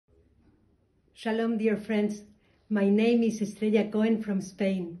Shalom, dear friends. My name is Estrella Cohen from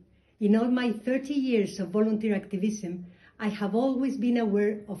Spain. In all my 30 years of volunteer activism, I have always been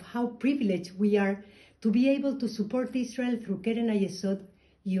aware of how privileged we are to be able to support Israel through Keren HaYesod,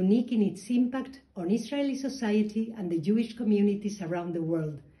 unique in its impact on Israeli society and the Jewish communities around the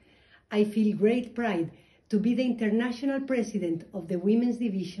world. I feel great pride to be the international president of the Women's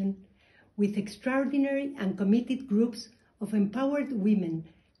Division, with extraordinary and committed groups of empowered women,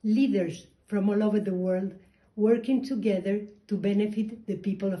 leaders from all over the world, working together to benefit the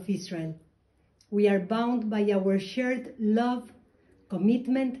people of Israel. We are bound by our shared love,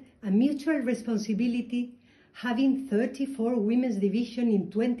 commitment, and mutual responsibility, having 34 women's divisions in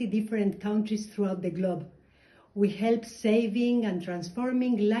 20 different countries throughout the globe. We help saving and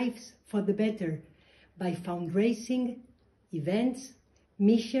transforming lives for the better by fundraising, events,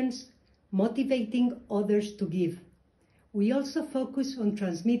 missions, motivating others to give. We also focus on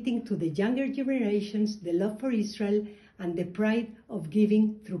transmitting to the younger generations the love for Israel and the pride of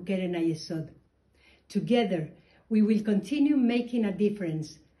giving through Keren HaYesod. Together, we will continue making a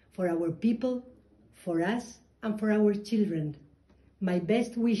difference for our people, for us, and for our children. My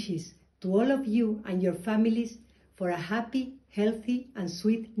best wishes to all of you and your families for a happy, healthy, and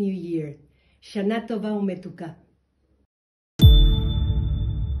sweet New Year. Shana Tova u'Metuka.